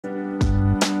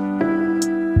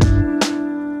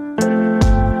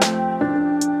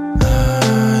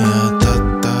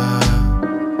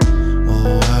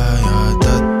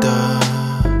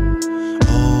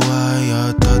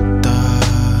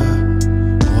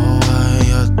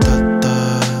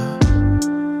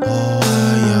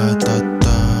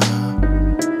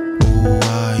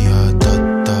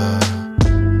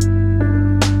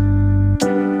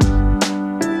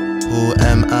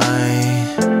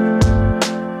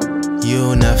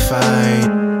unified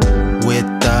with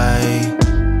thy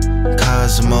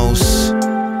cosmos.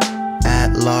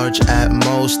 At large, at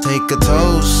most, take a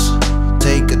toast,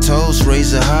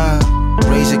 raise it high,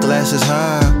 raise your glasses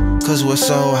high, cause we're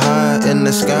so high in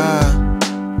the sky.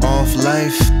 Off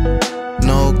life,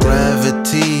 no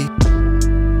gravity,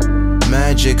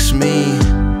 magic's me,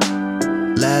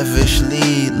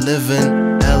 lavishly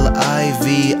living,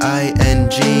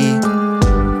 L-I-V-I-N-G,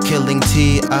 killing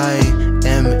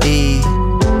T-I-M-E,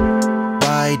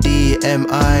 by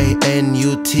D-M-I-N-U-T-E,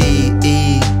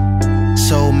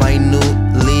 so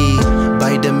minutely,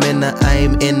 by the minute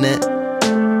I'm in it,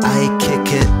 I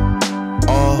kick it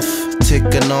off,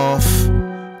 ticking off,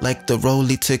 like the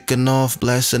rollie ticking off,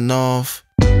 blasting off.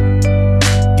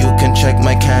 You can check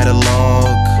my catalog,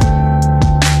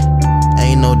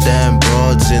 ain't no damn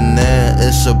broads in there.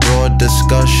 It's a broad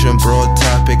discussion, broad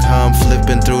topic, how I'm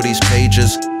flipping through these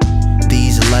pages.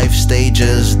 These life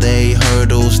stages, they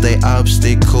hurdles, they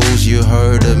obstacles. You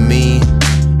heard of me,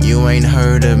 you ain't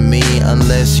heard of me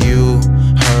unless you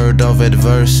heard of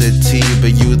adversity.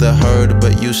 But you the herd,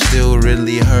 but you still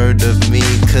really heard of me,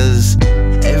 cause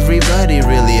everybody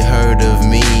really heard of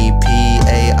me.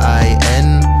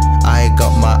 P-A-I-N, I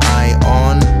got my eye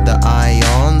on the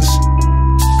ions,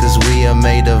 cause we are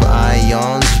made of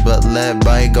ions. But let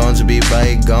bygones be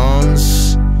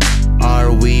bygones.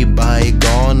 Are we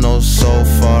bygone or so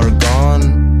far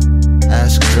gone?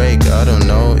 Ask Drake, I don't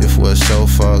know if we're so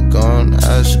far gone.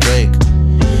 Ask Drake,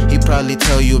 he probably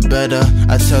tell you better.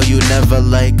 I tell you never,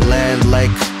 like land,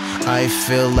 like I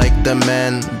feel like the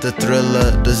man, the thriller,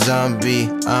 the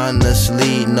zombie.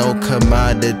 Honestly, no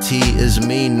commodity is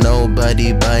me,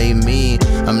 nobody by me.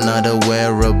 I'm not a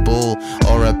wearable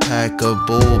or a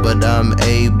packable, but I'm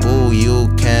able. You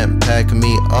can't pack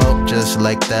me up just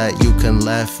like that. You can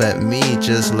laugh at me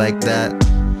just like that,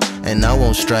 and I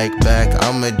won't strike back.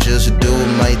 I'ma just do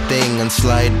my thing and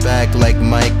slide back like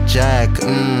Mike Jack.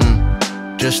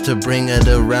 Just to bring it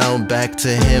around back to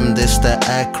him. This the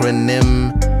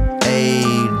acronym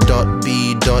A.B.E.L.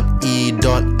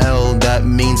 That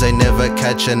means I never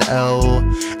catch an L,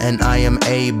 and I am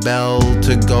able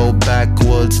to go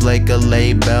backwards like a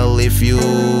label. If you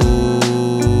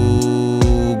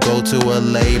go to a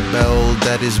label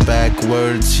that is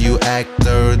backwards, you act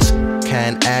thirds.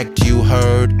 Can't act, you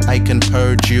heard, I can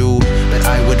purge you, but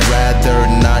I would rather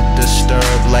not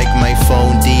disturb like my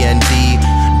phone D&D.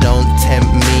 Don't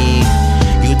tempt me,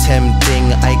 you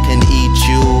tempting, I can eat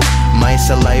you. My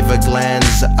saliva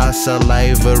glands are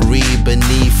salivary.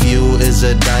 Beneath you is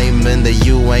a diamond that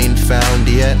you ain't found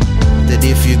yet. That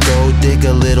if you go dig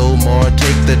a little more,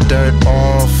 take the dirt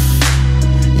off.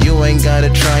 You ain't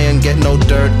gotta try and get no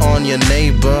dirt on your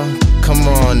neighbor. Come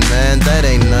on, man, that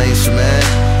ain't nice, man.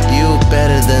 You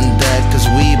better than that, cause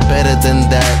we better than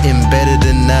that. Embedded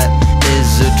in that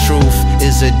is a truth,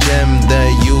 is a gem that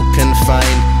you can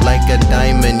find like a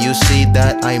diamond. You see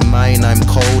that I'm mine, I'm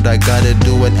cold, I gotta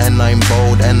do it and I'm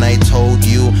bold. And I told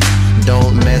you,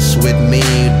 don't mess with me,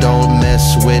 don't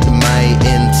mess with my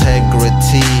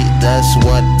integrity. That's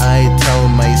what I tell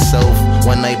myself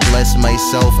when I bless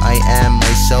myself. I am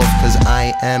myself, cause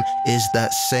I am is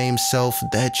that same self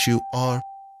that you are.